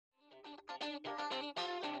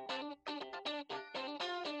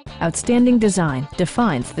Outstanding design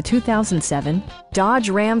defines the 2007 Dodge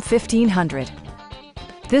Ram 1500.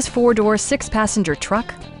 This four-door, six-passenger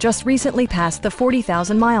truck just recently passed the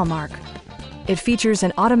 40,000-mile mark. It features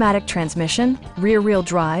an automatic transmission, rear-wheel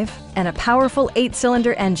drive, and a powerful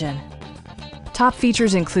 8-cylinder engine. Top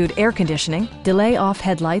features include air conditioning, delay-off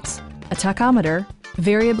headlights, a tachometer,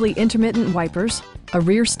 variably intermittent wipers, a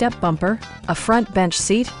rear step bumper, a front bench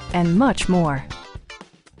seat, and much more.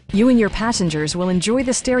 You and your passengers will enjoy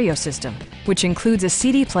the stereo system, which includes a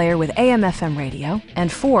CD player with AM/FM radio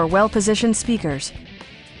and 4 well-positioned speakers.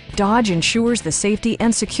 Dodge ensures the safety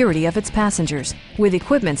and security of its passengers with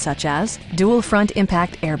equipment such as dual front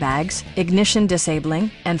impact airbags, ignition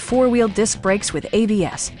disabling, and 4-wheel disc brakes with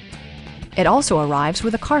ABS. It also arrives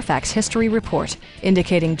with a Carfax history report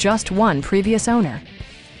indicating just one previous owner.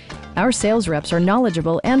 Our sales reps are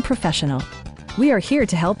knowledgeable and professional. We are here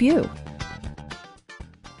to help you.